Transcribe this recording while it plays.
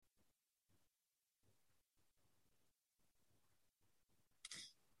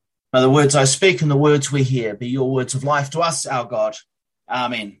May the words I speak and the words we hear be your words of life to us, our God.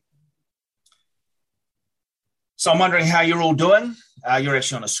 Amen. So I'm wondering how you're all doing. You're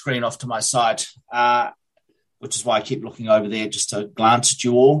actually on a screen off to my side, which is why I keep looking over there just to glance at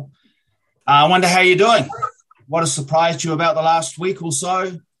you all. I wonder how you're doing. What has surprised you about the last week or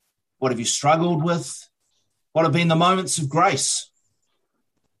so? What have you struggled with? What have been the moments of grace?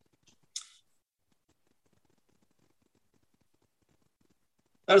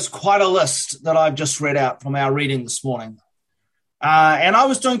 That is quite a list that I've just read out from our reading this morning. And I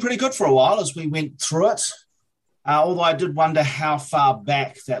was doing pretty good for a while as we went through it, although I did wonder how far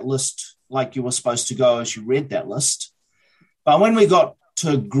back that list, like you were supposed to go as you read that list. But when we got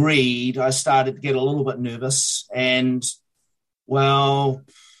to greed, I started to get a little bit nervous. And, well,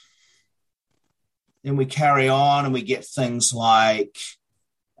 then we carry on and we get things like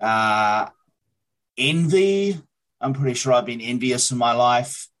envy. I'm pretty sure I've been envious in my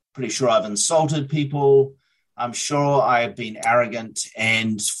life. Pretty sure I've insulted people. I'm sure I have been arrogant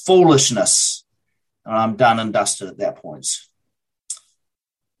and foolishness. And I'm done and dusted at that point.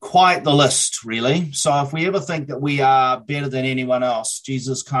 Quite the list, really. So if we ever think that we are better than anyone else,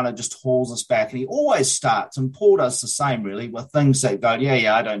 Jesus kind of just hauls us back. And he always starts, and Paul does the same, really, with things that go,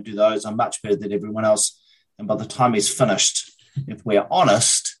 yeah, I don't do those. I'm much better than everyone else. And by the time he's finished, if we're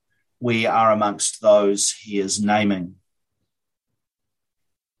honest, we are amongst those he is naming.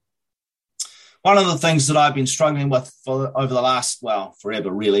 One of the things that I've been struggling with over the last, forever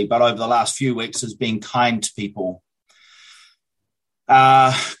really, but over the last few weeks is being kind to people.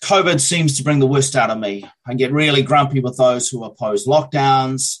 COVID seems to bring the worst out of me. I get really grumpy with those who oppose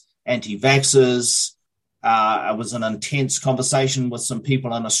lockdowns, anti-vaxxers. It was an intense conversation with some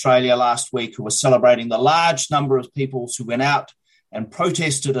people in Australia last week who were celebrating the large number of people who went out and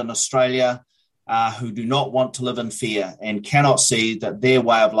protested in Australia who do not want to live in fear and cannot see that their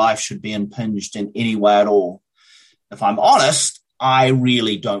way of life should be impinged in any way at all. If I'm honest, I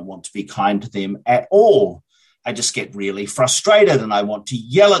really don't want to be kind to them at all. I just get really frustrated and I want to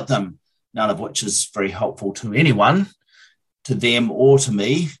yell at them, none of which is very helpful to anyone, to them or to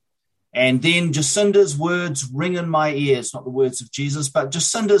me. And then Jacinda's words ring in my ears, not the words of Jesus, but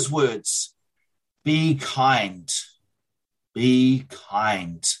Jacinda's words, be kind. Be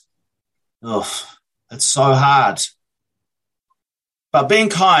kind. Ugh, it's so hard. But being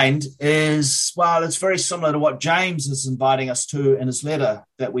kind is, it's very similar to what James is inviting us to in his letter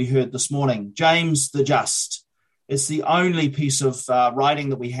that we heard this morning. James the Just. It's the only piece of writing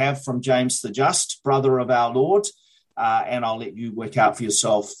that we have from James the Just, brother of our Lord. And I'll let you work out for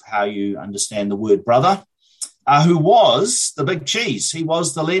yourself how you understand the word brother. Who was the big cheese. He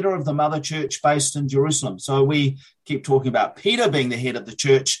was the leader of the mother church based in Jerusalem. So we keep talking about Peter being the head of the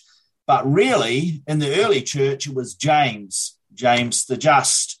church, but really in the early church, it was James the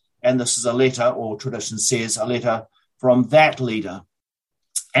Just. And this is a letter, or tradition says, a letter from that leader.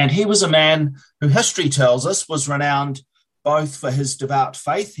 And he was a man who history tells us was renowned both for his devout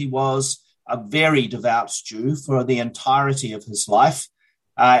faith. He was a very devout Jew for the entirety of his life.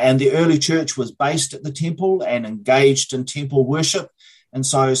 And the early church was based at the temple and engaged in temple worship. And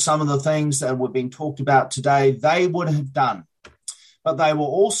so some of the things that were being talked about today, they would have done. But they were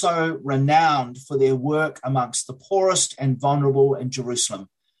also renowned for their work amongst the poorest and vulnerable in Jerusalem.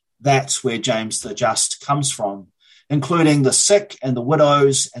 That's where James the Just comes from, including the sick and the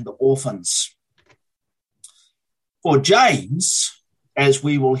widows and the orphans. For James, as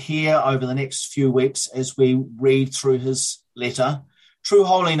we will hear over the next few weeks as we read through his letter, true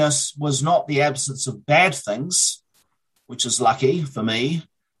holiness was not the absence of bad things, which is lucky for me,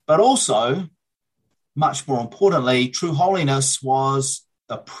 but also, much more importantly, true holiness was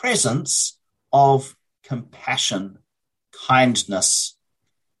the presence of compassion, kindness,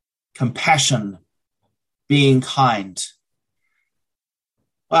 compassion, being kind.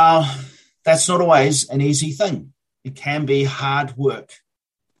 Well, that's not always an easy thing. It can be hard work.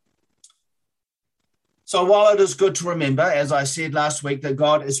 So while it is good to remember, as I said last week, that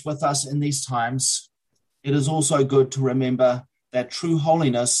God is with us in these times, it is also good to remember that true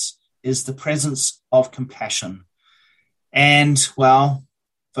holiness is the presence of compassion. And, for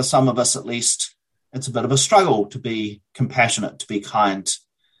some of us at least, it's a bit of a struggle to be compassionate, to be kind.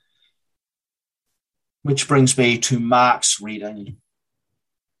 Which brings me to Mark's reading.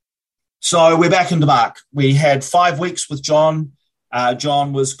 So we're back into Mark. We had 5 weeks with John.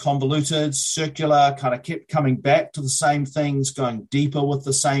 John was convoluted, circular, kind of kept coming back to the same things, going deeper with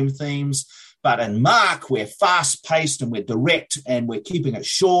the same themes. But in Mark, we're fast-paced and we're direct and we're keeping it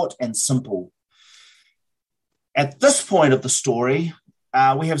short and simple. At this point of the story,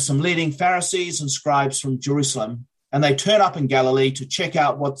 we have some leading Pharisees and scribes from Jerusalem and they turn up in Galilee to check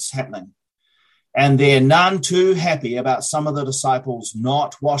out what's happening. And they're none too happy about some of the disciples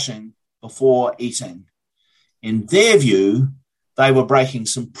not washing before eating. In their view, they were breaking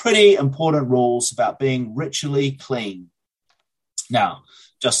some pretty important rules about being ritually clean. Now,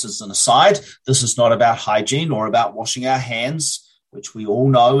 just as an aside, this is not about hygiene or about washing our hands, which we all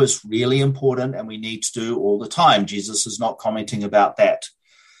know is really important and we need to do all the time. Jesus is not commenting about that.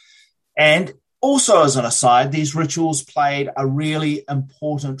 And also as an aside, these rituals played a really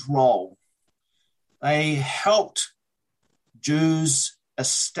important role. They helped Jews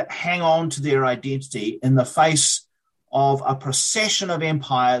hang on to their identity in the face of a procession of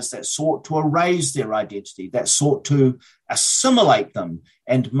empires that sought to erase their identity, that sought to assimilate them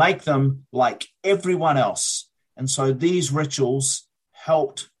and make them like everyone else. And so these rituals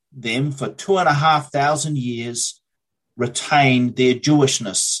helped them for 2,500 years retain their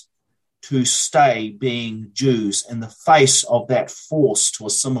Jewishness, to stay being Jews in the face of that force to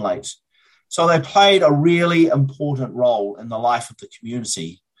assimilate. So they played a really important role in the life of the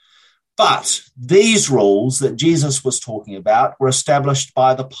community. But these rules that Jesus was talking about were established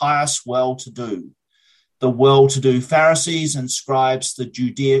by the pious well-to-do, the well-to-do Pharisees and scribes, the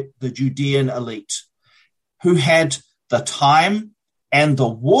Judean elite, who had the time and the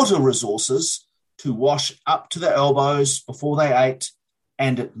water resources to wash up to their elbows before they ate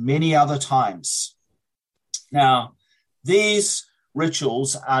and at many other times. Now, these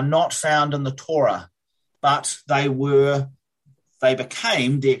rituals are not found in the Torah, but they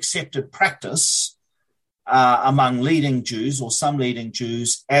became the accepted practice among leading Jews, or some leading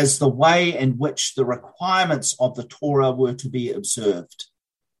Jews, as the way in which the requirements of the Torah were to be observed.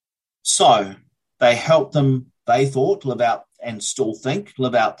 So they helped them, they thought, live out and still think,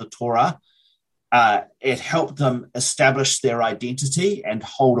 live out the Torah. It helped them establish their identity and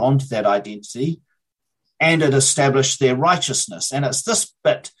hold on to that identity, and it established their righteousness. And it's this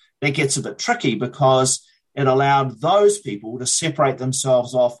bit that gets a bit tricky, because it allowed those people to separate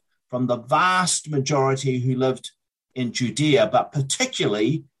themselves off from the vast majority who lived in Judea, but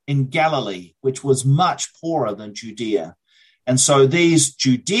particularly in Galilee, which was much poorer than Judea. And so these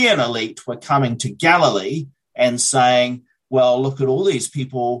Judean elite were coming to Galilee and saying, well, look at all these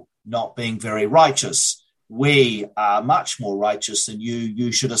people not being very righteous. We are much more righteous than you.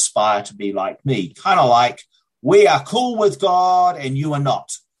 You should aspire to be like me. Kind of like, we are cool with God and you are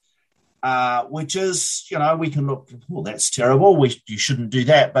not. Which is, we can look, well, that's terrible. You shouldn't do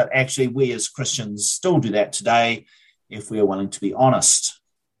that. But actually, we as Christians still do that today if we are willing to be honest.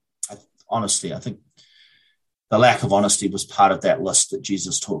 Honestly, I think the lack of honesty was part of that list that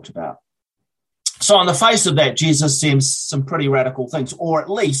Jesus talked about. So on the face of that, Jesus says some pretty radical things, or at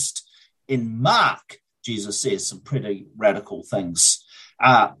least in Mark, Jesus says some pretty radical things.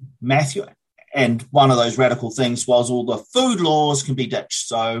 Matthew, and one of those radical things was all the food laws can be ditched.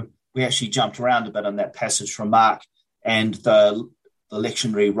 So we actually jumped around a bit in that passage from Mark, and the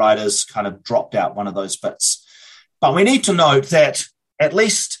lectionary writers kind of dropped out one of those bits. But we need to note that at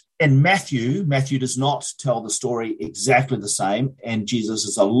least in Matthew does not tell the story exactly the same, and Jesus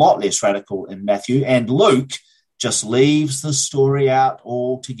is a lot less radical in Matthew, and Luke just leaves the story out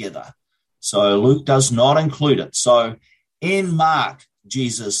altogether. So Luke does not include it. So in Mark,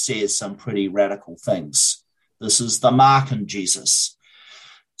 Jesus says some pretty radical things. This is the Markan Jesus.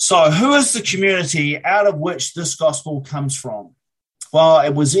 So who is the community out of which this gospel comes from? Well,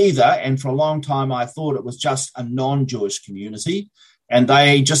 it was either, and for a long time I thought it was just a non-Jewish community, and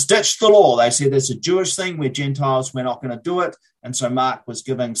they just ditched the law. They said it's a Jewish thing, we're Gentiles, we're not going to do it. And so Mark was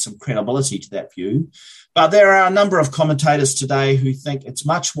giving some credibility to that view. But there are a number of commentators today who think it's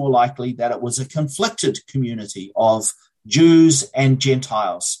much more likely that it was a conflicted community of Jews and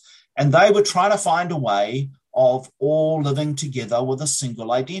Gentiles. And they were trying to find a way of all living together with a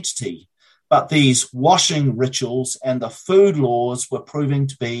single identity. But these washing rituals and the food laws were proving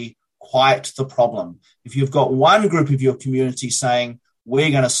to be quite the problem. If you've got one group of your community saying,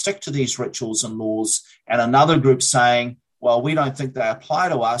 we're going to stick to these rituals and laws, and another group saying, well, we don't think they apply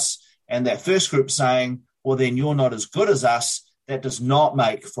to us, and that first group saying, well, then you're not as good as us, that does not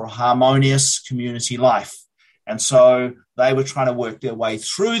make for a harmonious community life. And so they were trying to work their way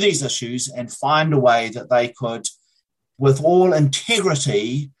through these issues and find a way that they could, with all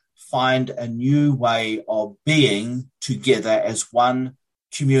integrity, find a new way of being together as one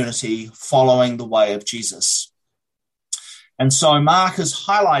community following the way of Jesus. And so Mark is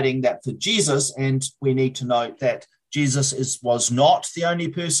highlighting that for Jesus, and we need to note that Jesus was not the only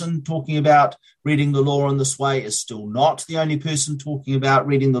person talking about reading the law in this way, is still not the only person talking about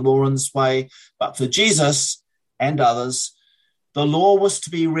reading the law in this way, but for Jesus and others, the law was to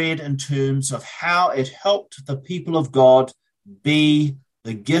be read in terms of how it helped the people of God be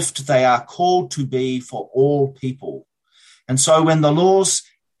the gift they are called to be for all people. And so when the laws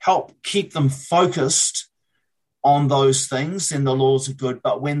help keep them focused on those things, then the laws are good.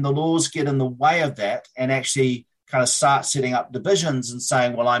 But when the laws get in the way of that and actually kind of start setting up divisions and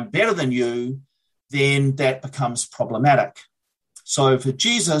saying, well, I'm better than you, then that becomes problematic. So for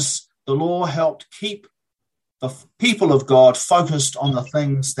Jesus, the law helped keep the people of God focused on the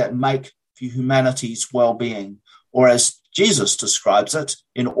things that make for humanity's well-being. Or as Jesus describes it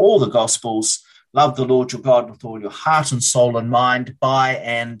in all the Gospels, love the Lord your God with all your heart and soul and mind by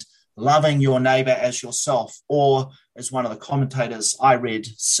and loving your neighbor as yourself. Or as one of the commentators I read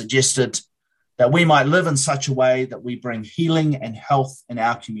suggested, that we might live in such a way that we bring healing and health in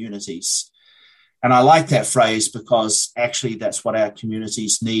our communities. And I like that phrase because actually that's what our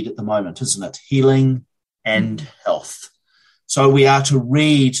communities need at the moment, isn't it? Healing and health. So we are to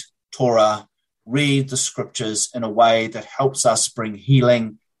read Torah, read the scriptures in a way that helps us bring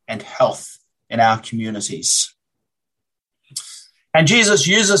healing and health in our communities. And Jesus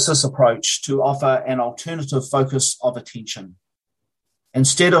uses this approach to offer an alternative focus of attention.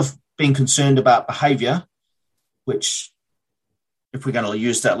 Instead of being concerned about behavior, which, if we're going to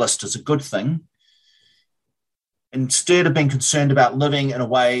use that list, is a good thing, instead of being concerned about living in a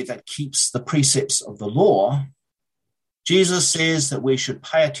way that keeps the precepts of the law, Jesus says that we should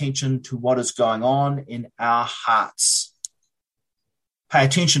pay attention to what is going on in our hearts. Pay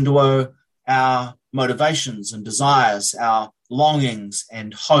attention to our motivations and desires, our longings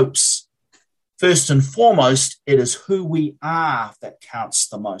and hopes. First and foremost, it is who we are that counts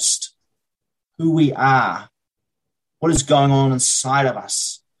the most. Who we are. What is going on inside of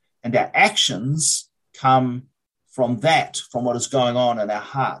us. And our actions come from that, from what is going on in our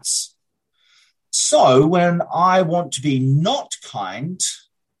hearts. So when I want to be not kind,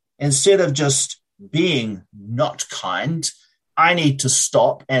 instead of just being not kind, I need to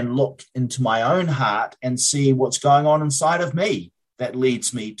stop and look into my own heart and see what's going on inside of me that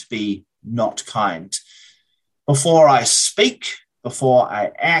leads me to be not kind. Before I speak, before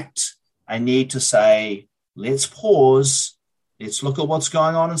I act, I need to say, let's pause, let's look at what's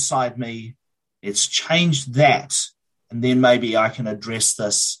going on inside me, let's change that, and then maybe I can address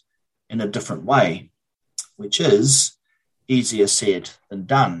this in a different way, which is easier said than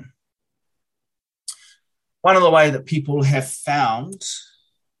done. One of the ways that people have found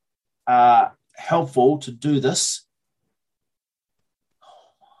helpful to do this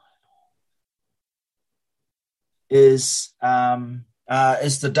is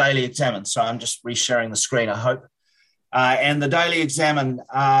the Daily Examine. So I'm just resharing the screen, I hope. And the Daily Examine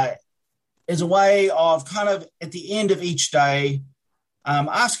is a way of kind of at the end of each day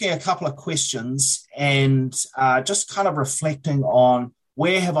asking a couple of questions and just kind of reflecting on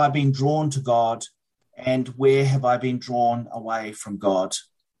where have I been drawn to God and where have I been drawn away from God.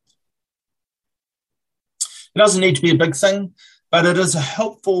 It doesn't need to be a big thing, but it is a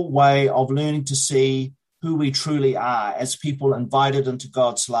helpful way of learning to see who we truly are as people invited into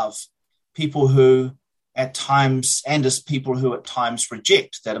God's love, people who at times, and as people who at times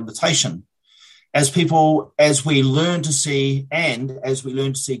reject that invitation. As people, as we learn to see, and as we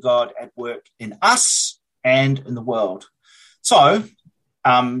learn to see God at work in us and in the world. So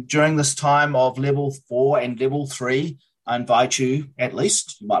during this time of level 4 and level 3, I invite you, at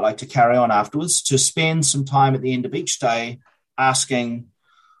least, you might like to carry on afterwards, to spend some time at the end of each day asking,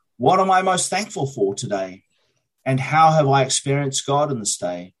 what am I most thankful for today? And how have I experienced God in this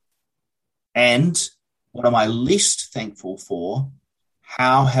day? And what am I least thankful for?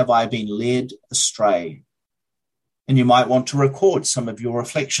 How have I been led astray? And you might want to record some of your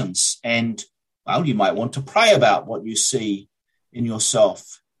reflections. And, well, you might want to pray about what you see in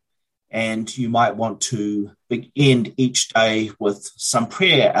yourself. And you might want to end each day with some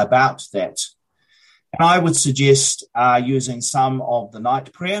prayer about that. And I would suggest using some of the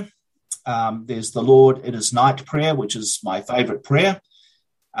night prayer. There's the Lord, it is night prayer, which is my favorite prayer.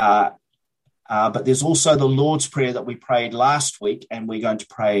 But there's also the Lord's Prayer that we prayed last week, and we're going to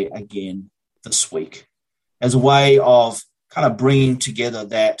pray again this week as a way of kind of bringing together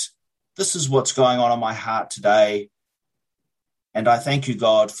that this is what's going on in my heart today. And I thank you,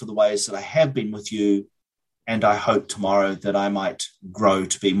 God, for the ways that I have been with you. And I hope tomorrow that I might grow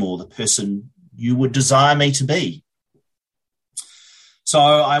to be more the person you would desire me to be. So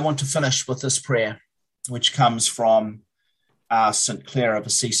I want to finish with this prayer, which comes from St. Clare of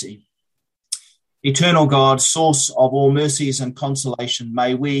Assisi. Eternal God, source of all mercies and consolation,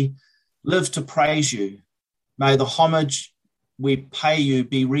 may we live to praise you. May the homage we pay you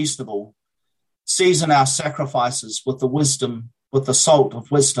be reasonable. Season our sacrifices with the wisdom with the salt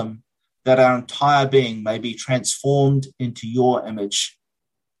of wisdom, that our entire being may be transformed into your image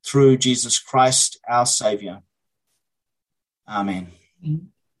through Jesus Christ, our Savior. Amen.